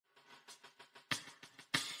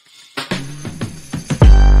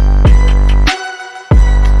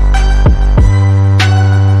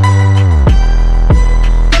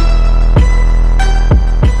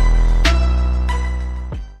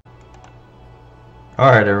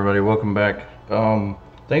Alright everybody, welcome back.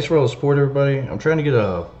 Thanks for all the support everybody. I'm trying to get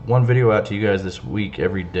one video out to you guys this week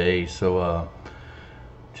every day, so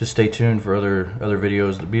just stay tuned for other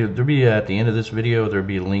videos. There'll be at the end of this video, there'll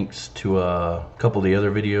be links to a couple of the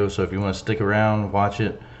other videos, so if you want to stick around, watch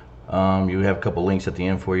it. You have a couple links at the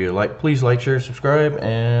end for you. Please like, share, subscribe,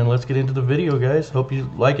 and let's get into the video, guys. Hope you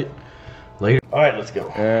like it. Later. Alright, let's go.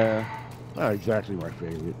 Not exactly my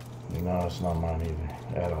favorite. No, it's not mine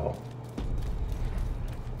either, at all.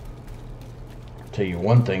 Tell you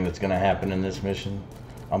one thing that's gonna happen in this mission.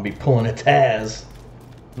 I'll be pulling a Taz.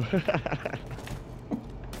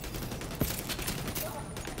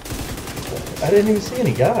 I didn't even see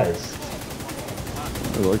any guys.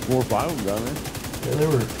 There were like 4 or 5 of them down there. Yeah, they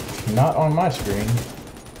were not on my screen.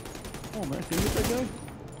 Oh man, can you get that guy?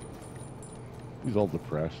 He's all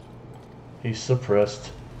depressed. He's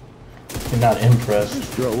suppressed. He's not impressed.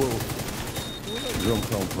 Where'd that drum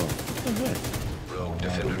come from?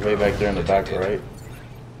 Way back there in the back right.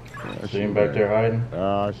 Yeah, See him back there hiding?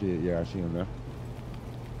 I see it. Yeah, I see him there.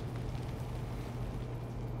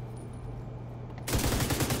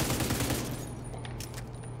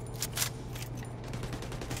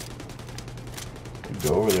 Could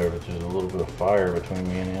go over there, but there's a little bit of fire between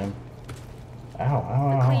me and him. Ow,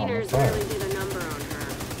 ow, ow, The cleaners fire. really did a number on her.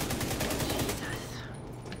 Jesus.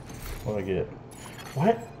 What'd I get?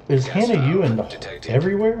 What? Is Hannah you in the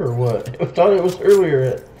everywhere or what? I thought it was earlier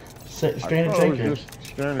at Stranded Tanker.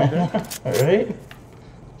 Alright?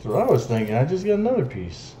 That's what I was thinking. I just got another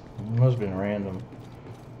piece. It must have been random.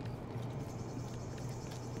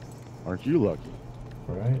 Aren't you lucky?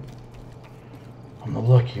 Right? I'm the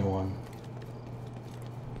lucky one.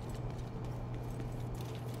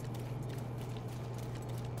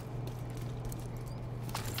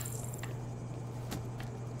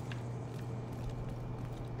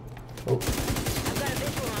 Oh. I've got a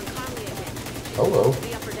visual on Conley again. Hello.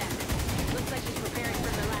 The upper deck. Looks like she's preparing for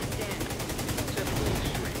her last stand.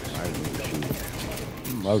 I didn't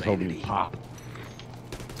shoot. I was hoping he'd pop.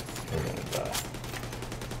 They're gonna die.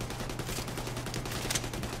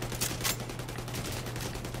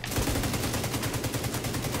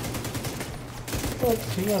 What?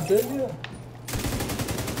 He not dead yet?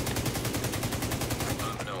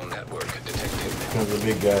 Unknown network detected. Comes the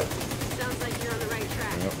big guy. Sounds like you're on the right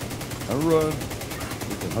track. Yep. I run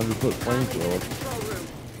with a 100-foot Conley to the flamethrower. control room.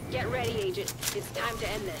 Get ready, Agent. It's time to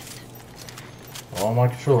end this. All my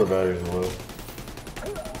controller batteries are low.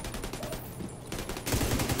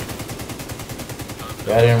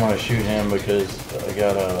 Yeah, I didn't want to shoot him because I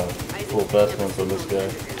got a full vestments on this guy.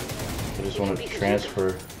 I just wanted to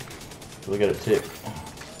transfer. Look at it tick.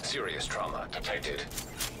 Serious trauma detected.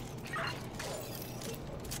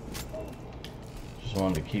 Just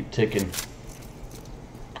wanted to keep ticking.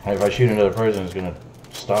 If I shoot another person, it's gonna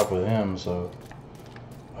stop with him, so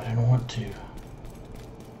I didn't want to.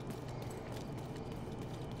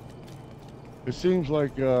 It seems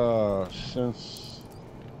like since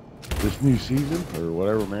this new season or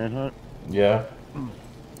whatever, Manhunt, Yeah.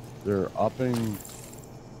 they're upping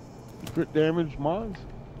crit damage mods.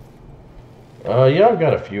 Yeah, I've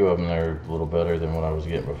got a few of them that are a little better than what I was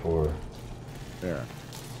getting before. Yeah.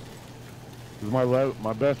 'Cause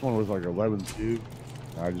my best one was like 11.2.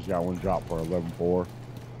 I just got one drop for 11.4.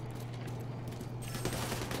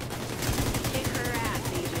 Kick her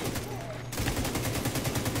ass, Agent.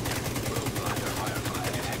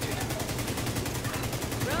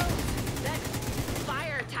 Rose, that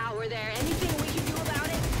fire tower there. Anything we can do about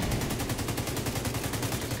it?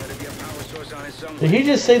 There's gotta be a power source on it somewhere. Did he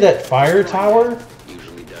just say that fire tower?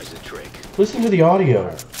 Usually does the trick. Listen to the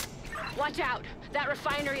audio. Watch out. That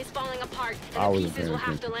refinery is falling apart, I and the wasn't pieces will paying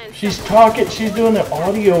have to land She's somewhere. talking, she's doing the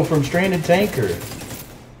audio from Stranded Tanker.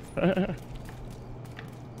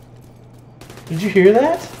 Did you hear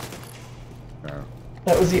that? No.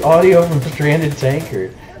 That was the audio from Stranded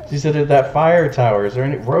Tanker. She said at that fire tower, is there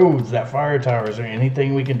any roads, that fire tower, is there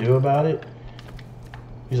anything we can do about it?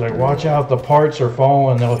 He's like, watch out, the parts are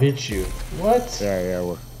falling, they'll hit you. What?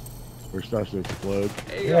 Yeah, we're starting to explode.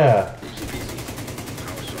 Hey, Yeah. easy peasy.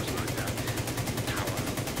 Power source knocked out. Tower.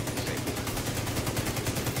 Disabled.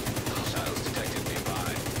 Missiles detected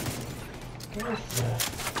nearby. What is that?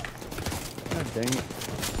 God dang it.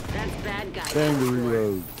 That's bad guy. Dang the territory.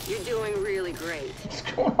 reload. You're doing really great. What's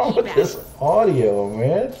going on with this audio,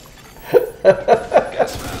 man?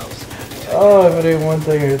 Gas valves. Detected. Oh, if it ain't one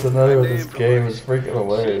thing, it's another with this game. It's freaking See if you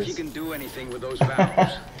hilarious. can do anything with those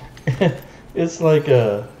valves. It's like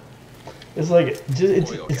it's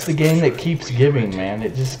the game that keeps giving, man.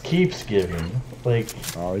 It just keeps giving. Like,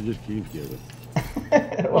 Oh, it just keeps giving.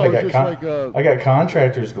 well, it's just like, I got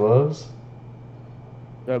contractor's gloves.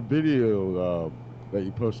 That video that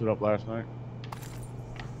you posted up last night?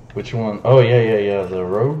 Which one? Oh yeah. The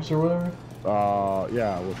rogues or whatever.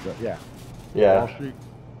 Yeah. What's that? Yeah. Yeah. Wall Street.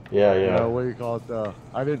 Yeah. What do you call it?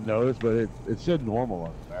 I didn't notice, but it said normal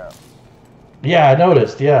on the map. Yeah, I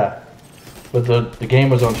noticed. Yeah, but the game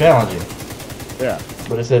was on challenging. Yeah.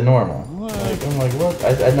 But it said normal. What? Like, I'm like, what?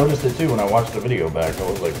 I noticed it too when I watched the video back. I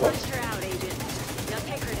was like, what? Punched her out, Agent. Now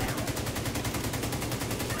take her down.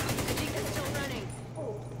 The Jeep is still running.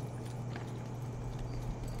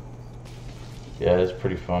 Yeah, it's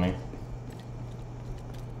pretty funny.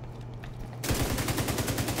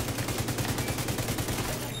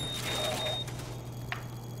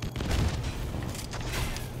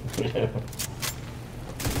 Yeah.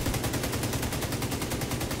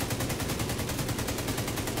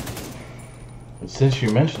 And since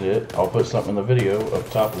you mentioned it, I'll put something in the video up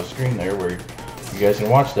top of the screen there where you guys can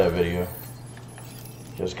watch that video.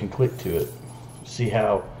 You guys can click to it. See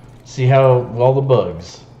how all the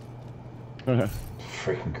bugs.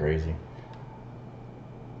 Freaking crazy.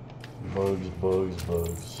 Bugs.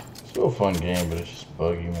 Still a fun game, but it's just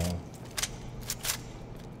buggy, man.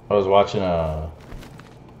 I was watching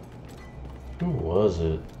who was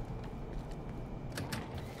it?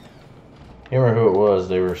 Can't remember who it was.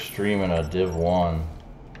 They were streaming a Div 1.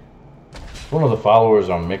 It's one of the followers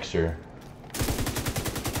on Mixer.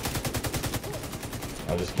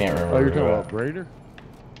 I just can't remember. Oh, you're who talking about Braider?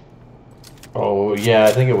 Oh yeah,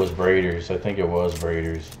 I think it was Braiders.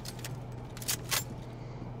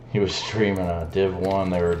 He was streaming a Div 1.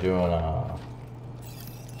 They were doing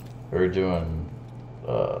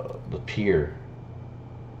the pier.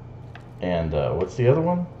 And what's the other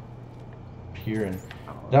one? Pier and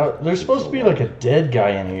now there's supposed to be like a dead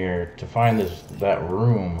guy in here to find that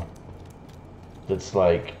room. That's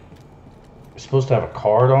like supposed to have a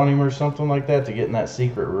card on him or something like that to get in that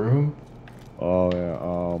secret room. Oh yeah.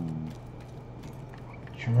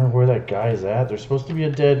 Do you remember where that guy's at? There's supposed to be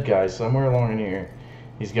a dead guy somewhere along in here.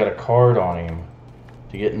 He's got a card on him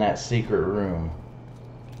to get in that secret room.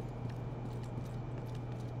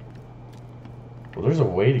 Well, there's a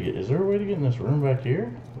way to get. Is there a way to get in this room back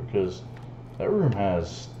here? Because that room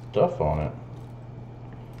has stuff on it.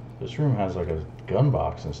 This room has like a gun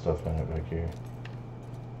box and stuff in it back here.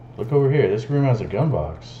 Look over here. This room has a gun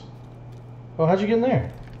box. Oh, how'd you get in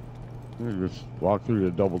there? You just walk through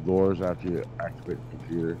the double doors after you activate the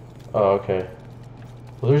computer. Oh, okay.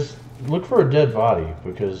 Well, look for a dead body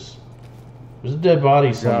because there's a dead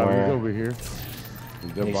body somewhere. Yeah, he's over here.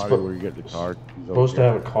 The dead body where you get the card. He's Supposed to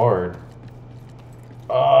have a card.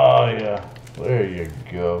 Oh yeah, there you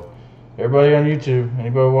go. Everybody on YouTube,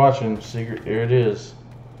 anybody watching, secret, here it is.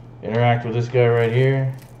 Interact with this guy right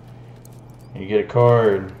here. And you get a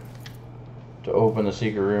card to open the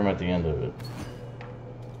secret room at the end of it.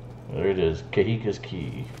 There it is, Kahika's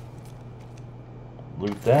key.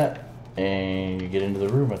 Loot that, and you get into the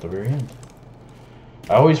room at the very end.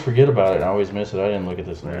 I always forget about it, and I always miss it. I didn't look at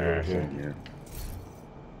this later here.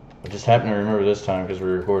 I just happened to remember this time because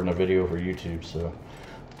we're recording a video for YouTube, so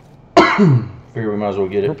figure we might as well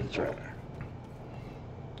get it.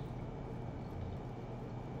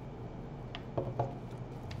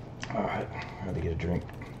 Alright, I had to get a drink.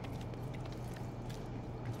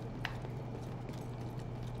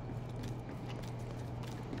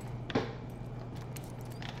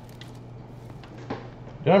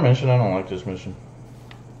 Did I mention I don't like this mission?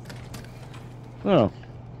 No.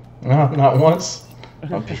 No, not once.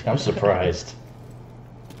 I'm surprised.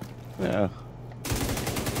 Yeah.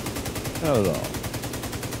 Not at all.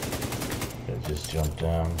 I just jumped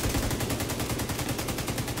down.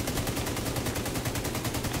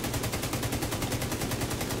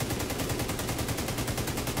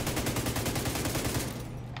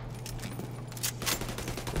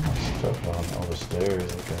 Put my stuff on all the stairs.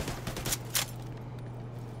 Okay.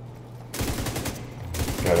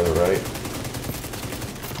 Guy to the right.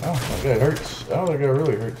 Oh, that guy hurts. Oh, that guy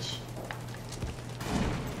really hurts.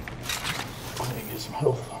 I need to get some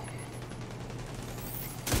health.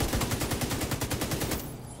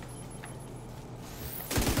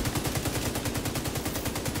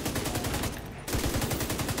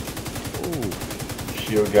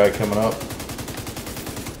 Shield guy coming up.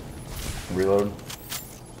 Reload.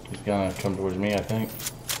 He's gonna come towards me, I think.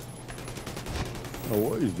 Oh,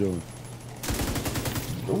 what he's doing?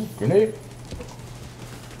 Oh, grenade.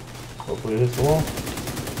 Hopefully it hits the wall.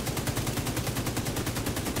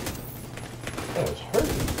 That was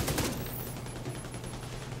hurting.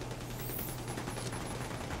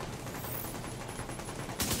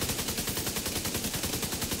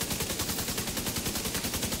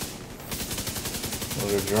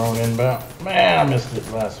 Another drone inbound. Man, I missed it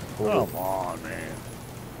last quarter. Come on, man.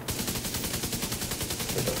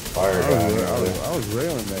 Fire guy over there. I was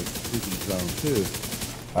railing that freaking zone too.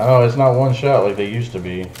 I know it's not one shot like they used to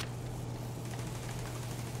be.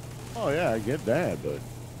 Oh yeah, I get that, but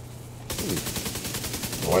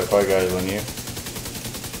The Wi-Fi guy's on you.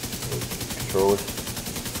 Controller.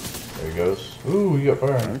 There he goes. Ooh, you got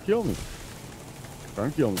fire. trying to kill me.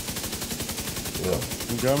 Trying to kill me. Yeah.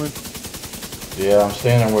 You coming? Yeah, I'm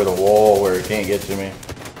standing where the wall where it can't get to me.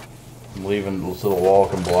 I'm leaving so the wall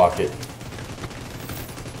can block it.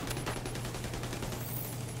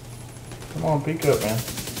 Come on, peek up, man.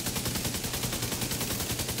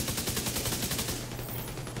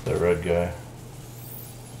 That red guy.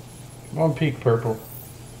 Come on, peek, purple.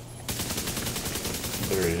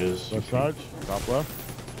 There he is. Left side? Top left?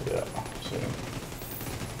 Yeah, see him.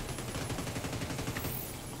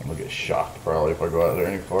 I'm gonna get shocked probably if I go out there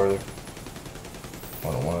any farther.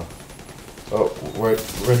 I don't wanna. Oh,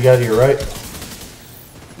 red guy to your right.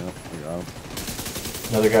 Yep, I got him.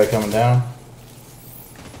 Another guy coming down.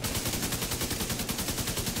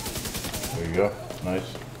 There you go.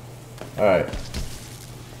 Nice. Alright.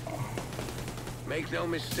 Make no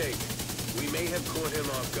mistake, we may have caught him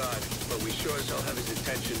off guard, but we sure as hell have his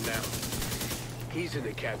attention now. He's in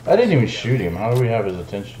the captain's I didn't even seat. shoot him. How do we have his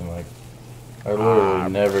attention? Like, I literally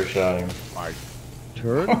never shot him. My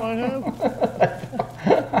turret might have?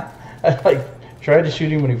 I like tried to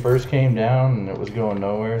shoot him when he first came down and it was going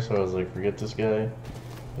nowhere, so I was like, forget this guy.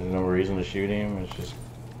 There's no reason to shoot him. It's just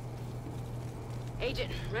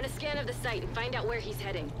Agent, run a scan of the site and find out where he's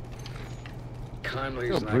heading.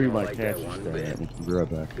 Conley's I'll not breathe gonna my like that catches one down. bit. I'll be right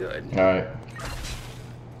back. Good. alright.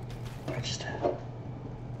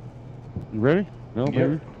 You ready? No, Yep.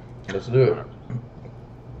 baby? Let's do it.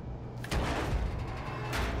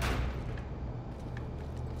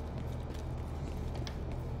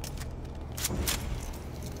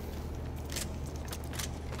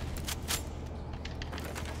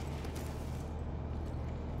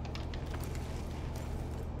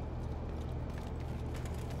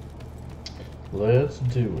 Let's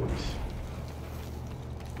do it.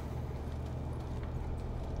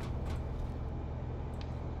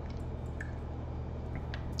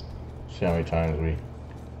 See how many times we...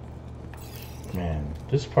 Man,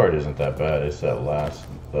 this part isn't that bad. It's that last,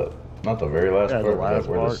 but not the very last Yeah, the part, but last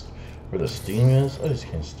where part. where the steam is. I just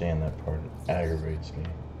can't stand that part. It aggravates me.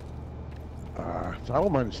 So I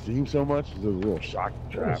don't mind the steam so much. It's those little shock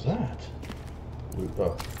What traps. is that?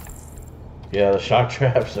 Oh. Yeah, the shock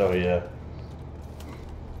traps. Oh yeah.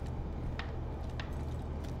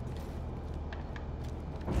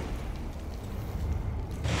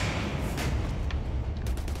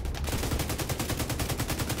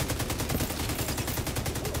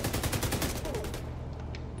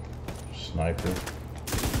 Sniper.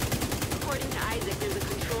 According to Isaac, there's a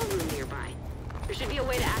control room nearby. There should be a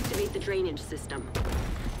way to activate the drainage system.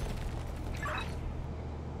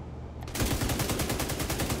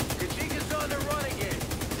 Kachika's on the run again.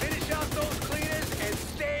 Finish out those cleaners and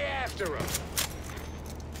stay after him.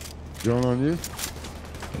 Going on you?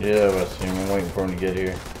 Yeah, I see him. I'm waiting for him to get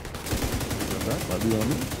here. That might be on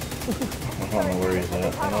me. I don't know where he's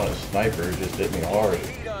at. I know a sniper just hit me hard.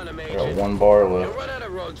 Lead on him, I got Agent. 1 bar You'll left. run out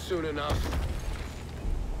of road soon enough.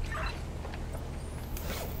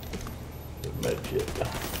 Med kit.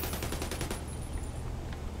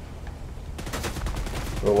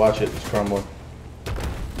 Go watch it. It's crumbling.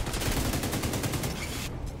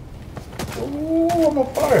 Ooh, I'm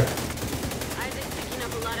on fire. Isaac's picking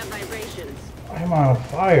up a lot of vibrations. I'm on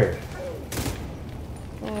fire.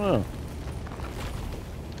 I don't know.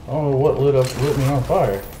 I don't know what lit me on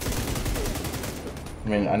fire. I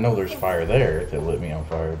mean, I know there's fire there that lit me on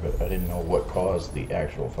fire, but I didn't know what caused the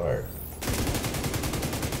actual fire.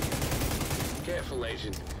 Careful,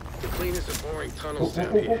 Agent. The cleaners are boring tunnels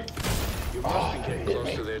down here. You must be getting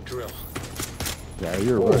close to their drill. Yeah,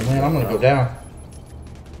 you're Oh right. man, I'm gonna go down.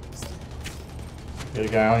 Get a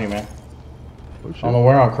guy on you, man. Oh, I don't know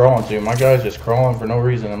where I'm crawling to. My guy's just crawling for no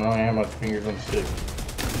reason. I'm not having my fingers on the stick.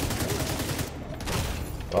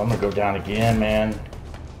 Oh, I'm gonna go down again, man.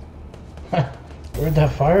 Where'd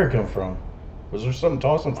that fire come from? Was there something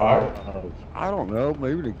tossing fire? I don't know.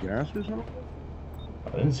 Maybe the gas or something? I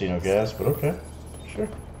didn't see no gas, but okay. Sure.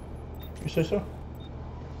 You say so?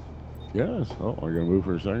 Yes. Oh, I gotta move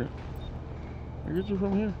for a second. I get you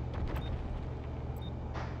from here.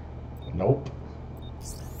 Nope.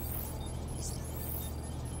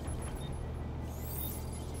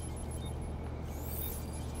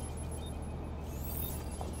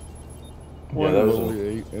 Yeah, that was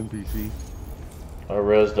a NPC. I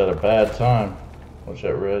rezzed at a bad time. What's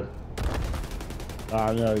that red?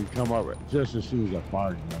 I know, you come up just as soon as I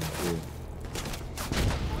fired you.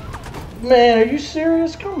 Man, are you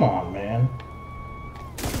serious? Come on, man.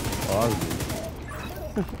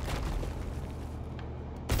 Oh,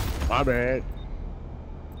 my bad.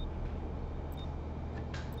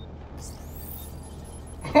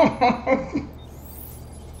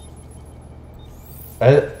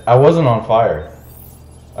 I wasn't on fire.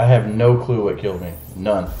 I have no clue what killed me.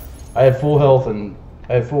 None. I had full health and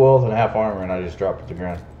half armor, and I just dropped to the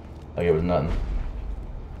ground like it was nothing.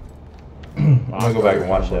 I'm gonna go back and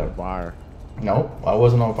watch that. Fire. No, I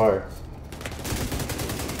wasn't on fire.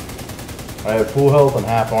 I had full health and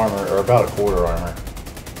half armor, or about a quarter armor.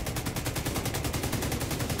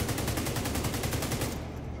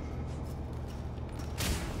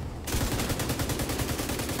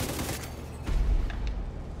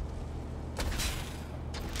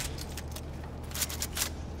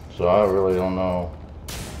 So I really don't know,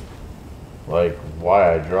 like,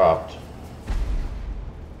 why I dropped,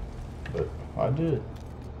 but I did.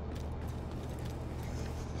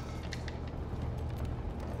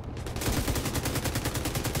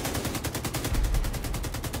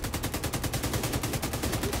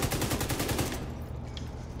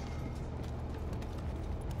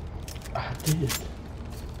 I did.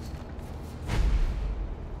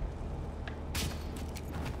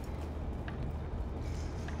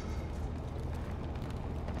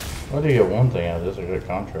 I do get one thing out of this. I got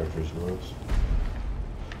contractors list.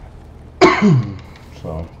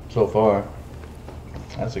 So far,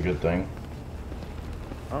 that's a good thing.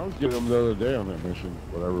 I was getting them the other day on that mission,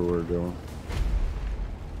 whatever we were doing.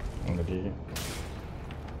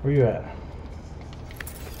 Where you at?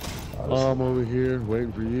 Oh, I'm over here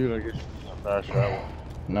waiting for you. I guess you're not fast travel.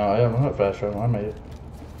 No, I'm not fast traveling. I made it.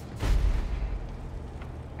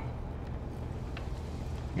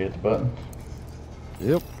 Get the button.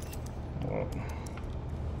 Yep. Well,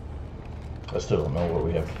 I still don't know what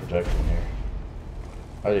we have to protect in here.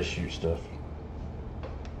 I just shoot stuff.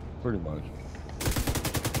 Pretty much.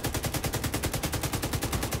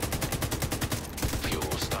 Fuel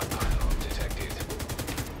stockpile detected.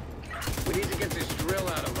 We need to get this drill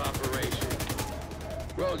out of operation.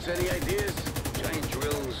 Rhodes, any ideas? Giant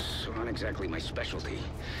drills aren't exactly my specialty.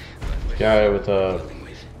 Guy with a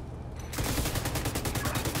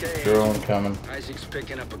Okay, drone coming. Isaac's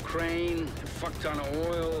picking up a crane, a fuck ton of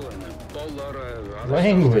oil, and a boatload of other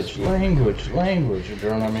Language. stuff. You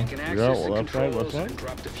drone on me. You can access Yeah, the well, that's right, controls that's right. and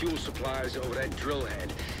drop the fuel supplies over that drill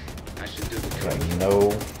head. I should do the Got trick.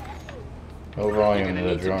 no You're volume gonna to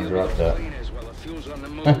the need to drone do drop the that. cleaners while the fuel's on the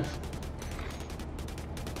move.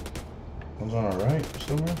 One's on our right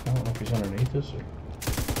somewhere. I don't know if he's underneath us or.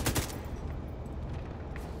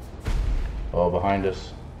 Oh, behind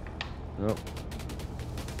us. Yep.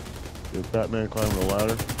 Is that man climbing the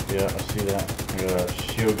ladder? Yeah, I see that. We got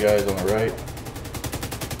shield guys on the right.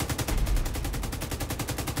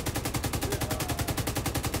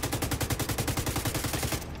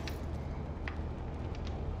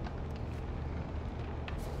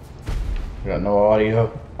 We got no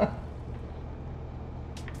audio.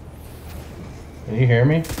 Can you hear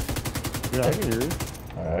me? Yeah, I can hear you.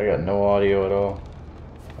 Alright, I got no audio at all.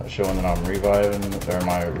 Not showing that I'm reviving, or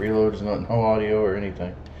my reloads, no audio or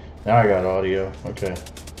anything. Now I got audio. Okay.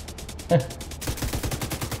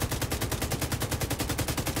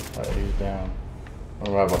 Alright, he's down.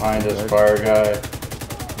 One right behind us, fire guy.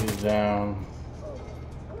 He's down.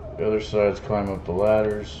 The other side's climbing up the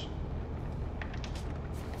ladders.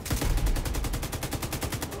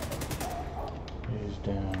 He's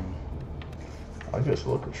down. I guess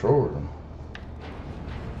we'll control him.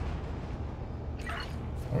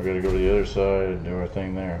 We gotta go to the other side and do our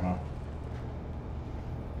thing there, huh?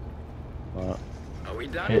 Are we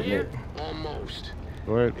done Hitting here? it. Almost.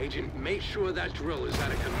 Go ahead. Agent, make sure that drill is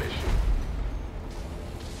out of commission.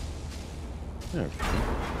 Yeah.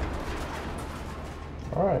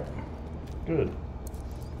 Alright. Good.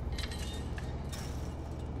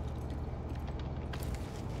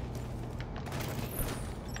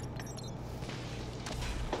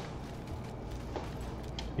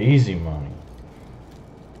 Easy money.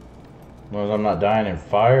 As long as I'm not dying in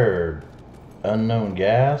fire or unknown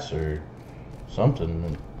gas or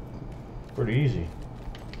something, pretty easy.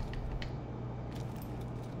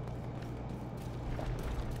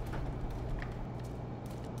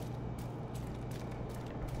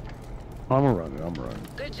 I'm running.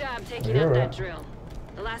 Good job taking You're out right. that drill.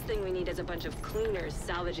 The last thing we need is a bunch of cleaners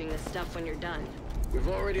salvaging this stuff when you're done. We've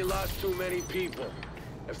already lost too many people.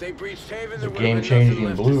 If they breached Haven, It's there a would have been game-changing nothing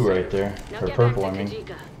left blue to right save. there. Now Or get purple, I back to mean.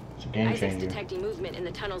 Kajika. It's a game Isaac's changer. detecting movement in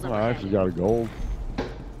the tunnels up Well, I ahead. actually got a gold.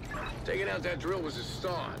 Taking out that drill was a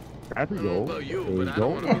start. Happy I don't know gold. about you, It was but I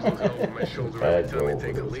don't gold. want to be looking over my shoulder Bad every time I gold,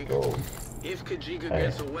 take it a was leak. gold. If Kajika Hey.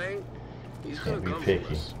 gets away, He's gonna Can't be come picky.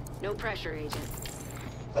 for us. No pressure, Agent.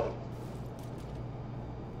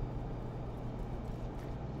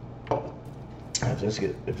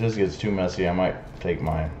 If this gets too messy, I might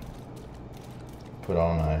put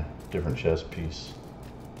on a different chest piece.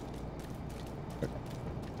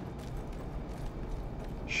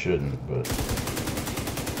 Shouldn't, but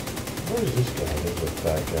where is this guy? There's a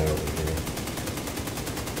fat guy over here.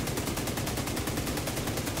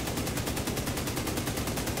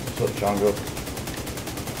 What's up, Chongo?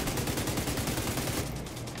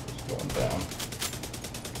 It's going down.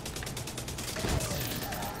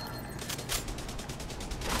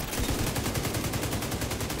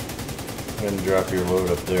 Go ahead and drop your load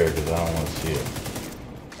up there because I don't want to see it.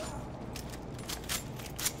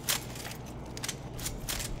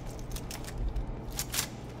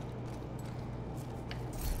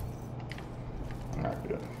 Not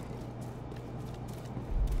good.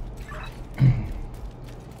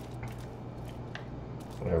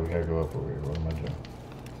 So yeah, we gotta go up over here. What am I doing?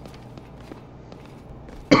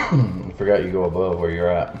 I forgot you go above where you're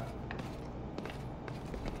at.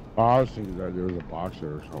 Oh, I was thinking that there was a box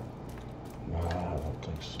there or something. Nah, I don't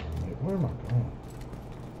think so. Wait, where am I going?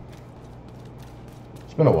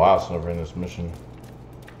 It's been a while since I've ran this mission.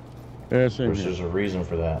 Yeah, same Which here. there's a reason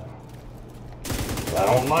for that. I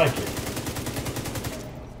don't like it.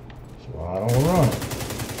 So I don't run it.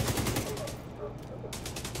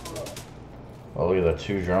 Oh, look at the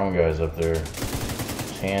 2 drone guys up there.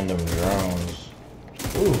 Tandem drones.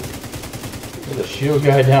 Ooh. There's a shield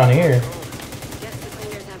guy down here. Guess the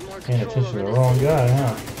cleaners have more Paying control attention to over the this wrong city. guy,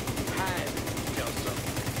 huh?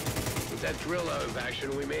 With that drill out of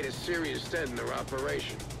action, we made a serious dent in their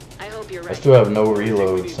operation. I hope you're I right. still have no What do you think we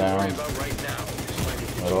reload need to worry sound about right now is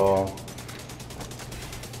finding at all.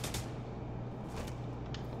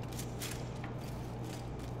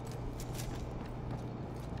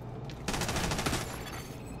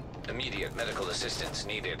 Immediate medical assistance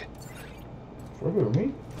needed. Further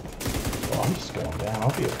me? Oh, I'm just going down.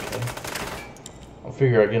 I'll be okay. I'll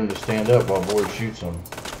figure I'll get him to stand up while Board shoots him.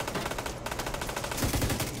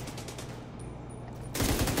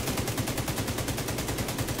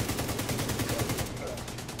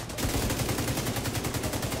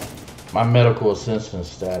 My medical assistance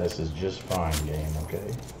status is just fine, game,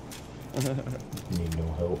 okay? Need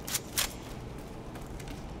no help.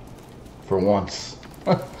 For once.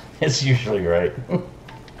 It's usually right.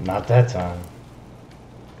 Not that time.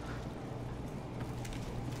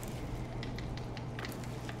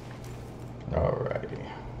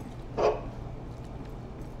 Alrighty.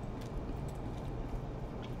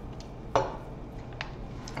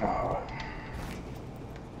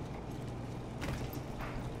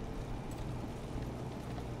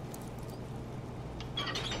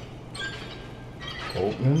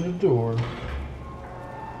 Opening the door.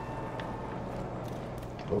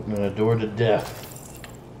 Opening the door to death.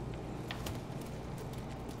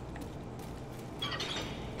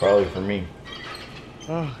 Probably for me.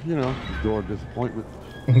 You know, the door of disappointment.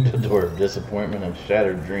 The door of disappointment and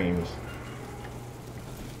shattered dreams.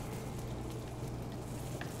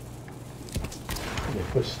 They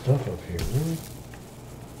put stuff up here, really?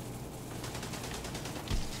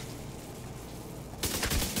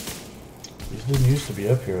 These didn't used to be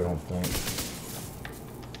up here, I don't think.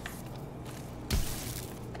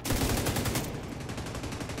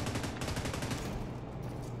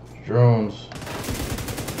 Drones.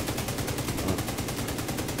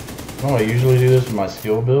 No, I usually do this with my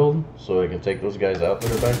skill build, so I can take those guys out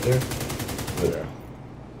that are back there. But, Yeah.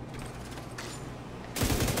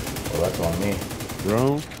 well, that's on me.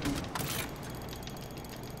 Drone?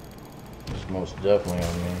 It's most definitely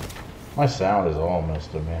on me. My sound is all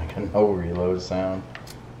messed up, man. I got no reload sound.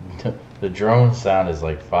 The drone sound is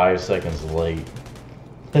like 5 seconds late.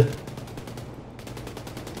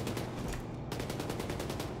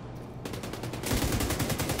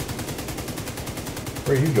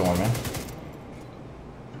 Where are you going, man?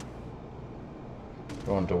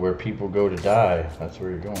 Going to where people go to die. That's where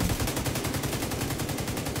you're going.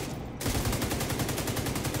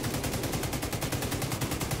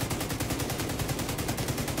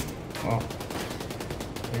 Oh.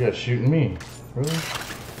 You guys shooting me. Really?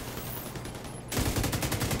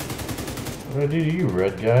 What did I do to you,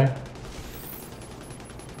 red guy?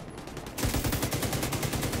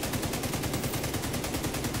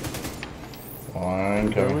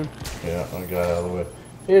 Line coming. Yeah, I got out of the way.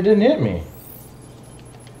 Hey, it didn't hit me.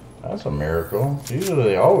 That's a miracle. Usually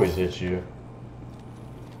they always hit you.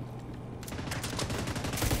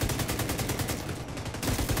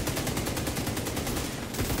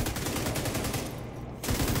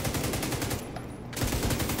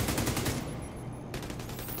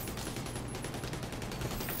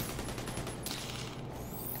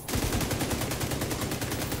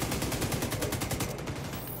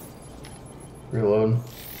 Reloading.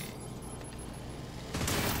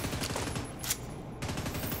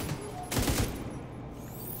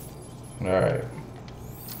 Alright.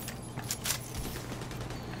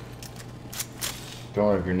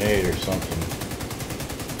 Throwing a grenade or something.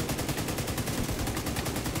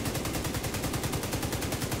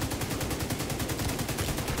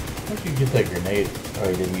 How did you get that grenade? Oh,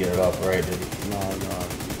 you didn't get it off right, did you? No, you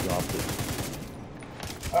dropped it.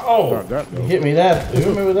 Oh! You hit me that. You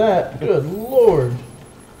hit me with that. Good lord.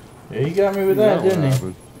 Yeah, he got me with that, didn't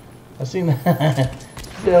he? I seen that.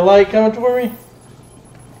 See that light coming toward me?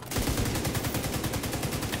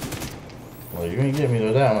 Well, you ain't getting me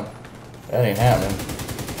with that one. That ain't happening.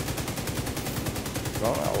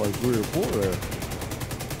 Got out like 3 or 4 there.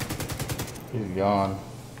 He's gone.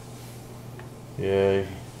 Yeah, he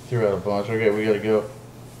threw out a bunch. Okay, we gotta go.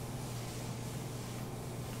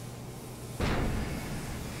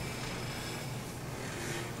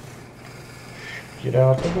 Get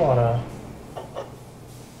out the water.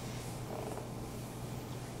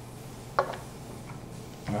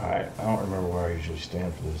 Alright, I don't remember where I usually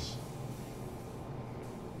stand for this.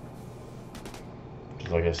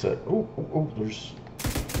 Just like I said, oh, there's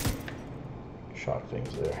shock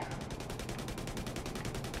things there.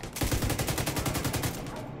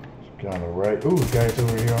 Guy on the right. Ooh, guy's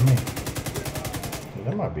over here on me. Hey,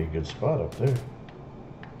 that might be a good spot up there.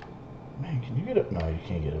 Man, can you get up? No, you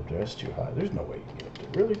can't get up there. That's too high. There's no way you can get up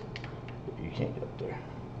there. Really? You can't get up there.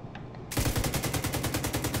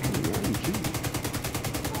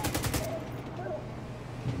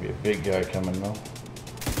 Maybe a big guy coming though.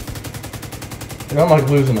 You know, I'm like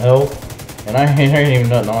losing health, and I ain't even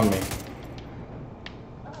nothing on me.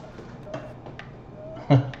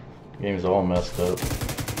 Game's all messed up.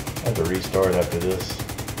 I have to restart after this.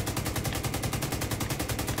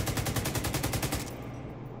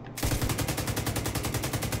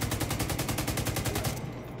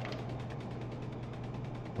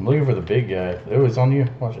 I'm looking for the big guy. Oh, it's on you.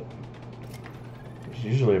 Watch it. There's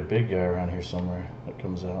usually a big guy around here somewhere that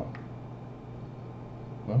comes out.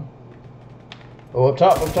 No? Oh, up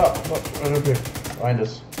top, right up here. Find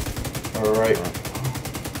us. All right.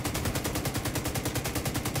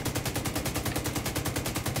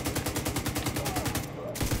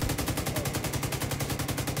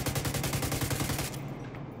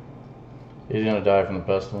 He's gonna die from the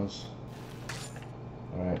pestilence.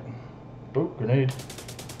 Alright. Oh, grenade.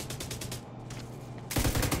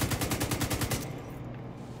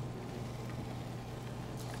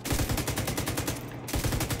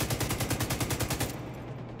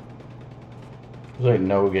 There's like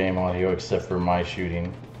no game audio except for my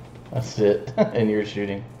shooting. That's it. And your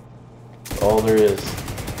shooting. That's all there is.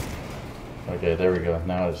 Okay, there we go.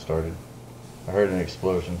 Now it started. I heard an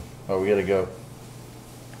explosion. Oh, we gotta go.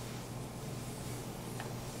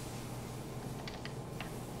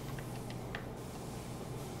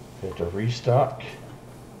 We have to restock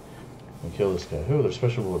and kill this guy. Oh, there's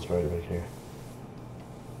special bullets right back here.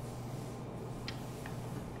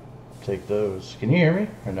 Take those. Can you hear me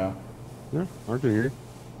or no? Yeah, I can hear you.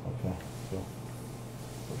 Okay, cool.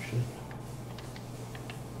 Oh shit.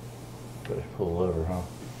 Gotta pull the lever, huh?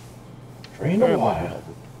 Drain a while.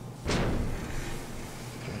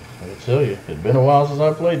 I tell you, it's been a while since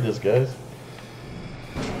I played this, guys.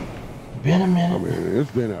 Been a minute. I mean,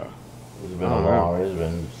 it's been a long. It's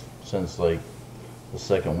been since like the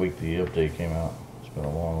second week the update came out. It's been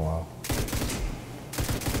a long while.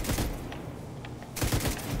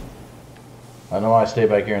 I know I stay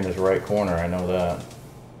back here in this right corner. I know that.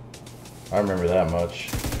 I remember that much.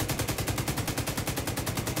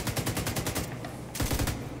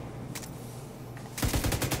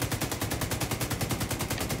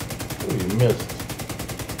 Oh, you missed.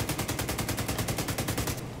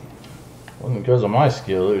 Wasn't because of my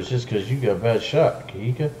skill. It was just because you got bad shot,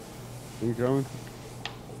 Kika. You coming?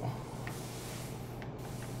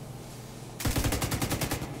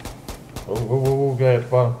 Oh, whoa, guy at the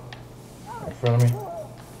bottom. In front of me.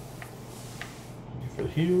 For the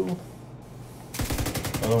heal.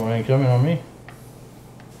 Another one ain't coming on me.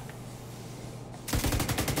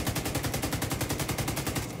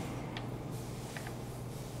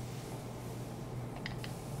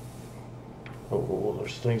 Oh,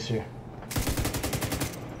 there's things here.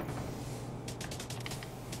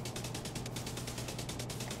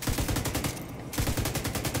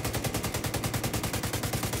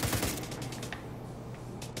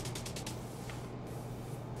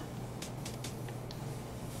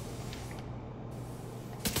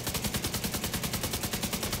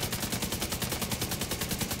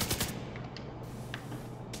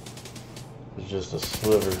 Just a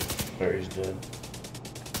sliver. There, he's dead.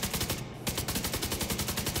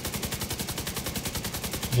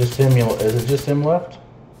 Just him. Is it just him left?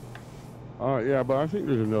 Yeah, but I think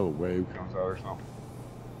there's another wave comes out or something.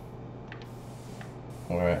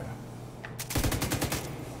 All right.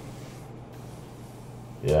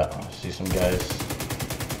 Yeah, I see some guys.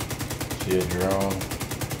 See a drone.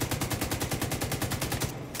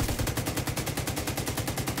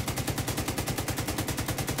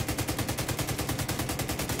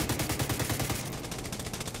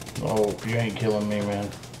 Oh, you ain't killing me, man.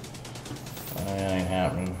 That ain't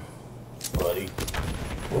happening, buddy.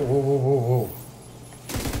 Whoa, whoa, whoa, whoa, whoa.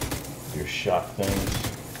 Your shock things.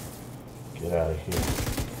 Get out of here.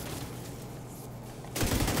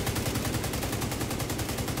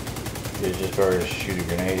 He just started to shoot a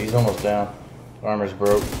grenade. He's almost down. Armor's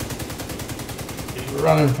broke. He's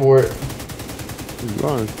running for it. He's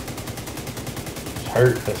running. He's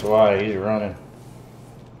hurt, that's why he's running.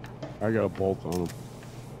 I got a bolt on him.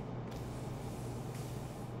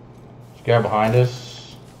 This guy behind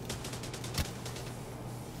us.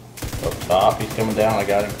 Up top, he's coming down. I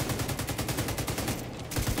got him.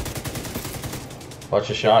 Watch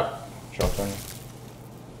the shot. Shot's on you.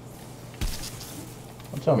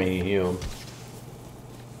 Don't tell me he healed.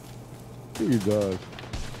 I think he does.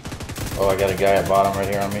 Oh, I got a guy at bottom right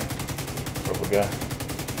here on me. Purple guy.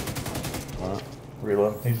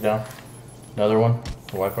 Reload. He's down. Another one.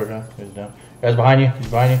 The Wi-Fi guy. He's down. Guy's behind you. He's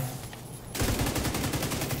behind you.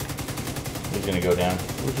 He's gonna go down.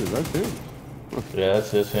 What's it? That's him. Yeah,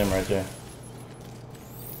 that's him right there.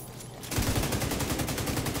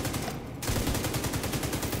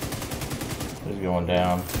 He's going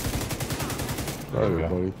down. There we go.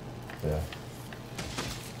 Buddy. Yeah.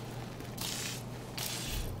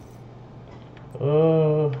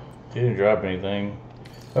 He didn't drop anything.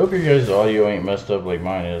 I hope your guys' audio ain't messed up like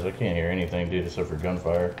mine is. I can't hear anything, dude, except for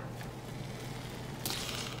gunfire.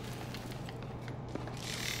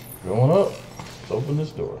 Going up. Let's open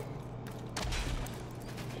this door.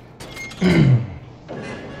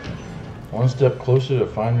 One step closer to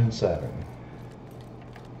finding Saturn.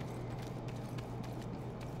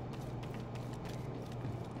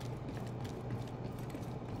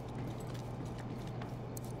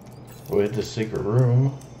 We'll hit the secret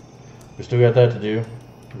room. We still got that to do.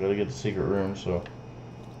 We gotta get the secret room, so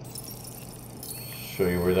show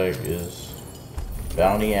you where that is.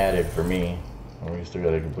 Bounty added for me. And we still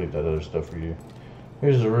gotta complete that other stuff for you.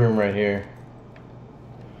 Here's the room right here.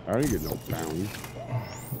 I didn't get no bounty.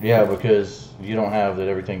 Yeah, because you don't have that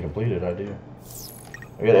everything completed. I do.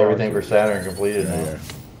 I got everything for Saturn completed now. Yeah.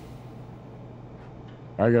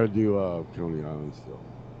 I gotta do Coney Island still.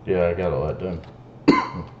 Yeah, I got all that done.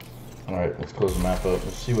 Alright, let's close the map up.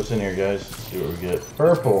 Let's see what's in here, guys. Let's see what we get.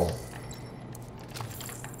 Purple!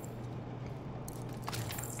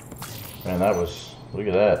 Man, that was... Look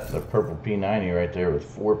at that. The purple P90 right there with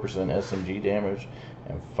 4% SMG damage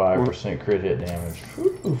and 5% crit hit damage.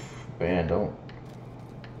 Oof. Man,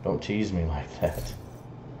 don't tease me like that.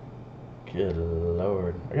 Good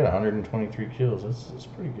lord. I got 123 kills. That's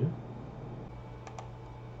pretty good.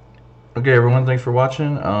 Okay, everyone. Thanks for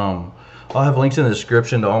watching. I'll have links in the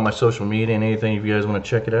description to all my social media and anything if you guys want to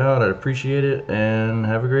check it out. I'd appreciate it. And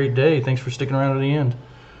have a great day. Thanks for sticking around to the end.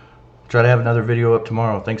 Try to have another video up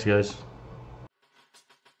tomorrow. Thanks, guys.